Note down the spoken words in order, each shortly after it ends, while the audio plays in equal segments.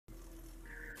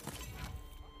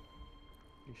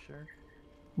sure?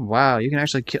 Wow, you can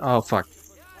actually kill. Oh fuck.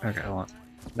 Okay, hold on.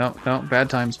 No, no, bad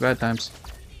times, bad times.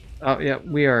 Oh yeah,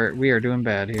 we are doing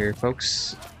bad here,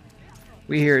 folks.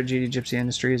 We here at GD Gypsy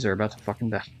Industries are about to fucking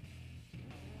die.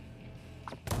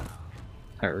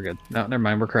 Alright, we're good. No, never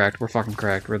mind, we're cracked. We're fucking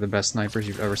cracked. We're the best snipers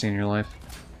you've ever seen in your life.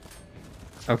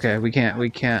 Okay, we can't, we're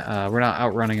not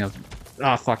outrunning a...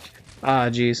 Ah, fuck. Ah,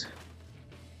 jeez.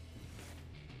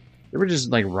 You ever just,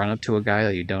 like, run up to a guy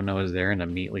that you don't know is there and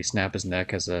immediately snap his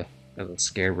neck as a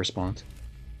scared response?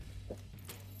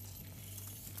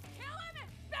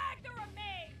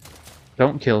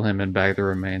 Don't kill him and bag the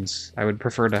remains. I would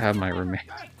prefer to have my remains.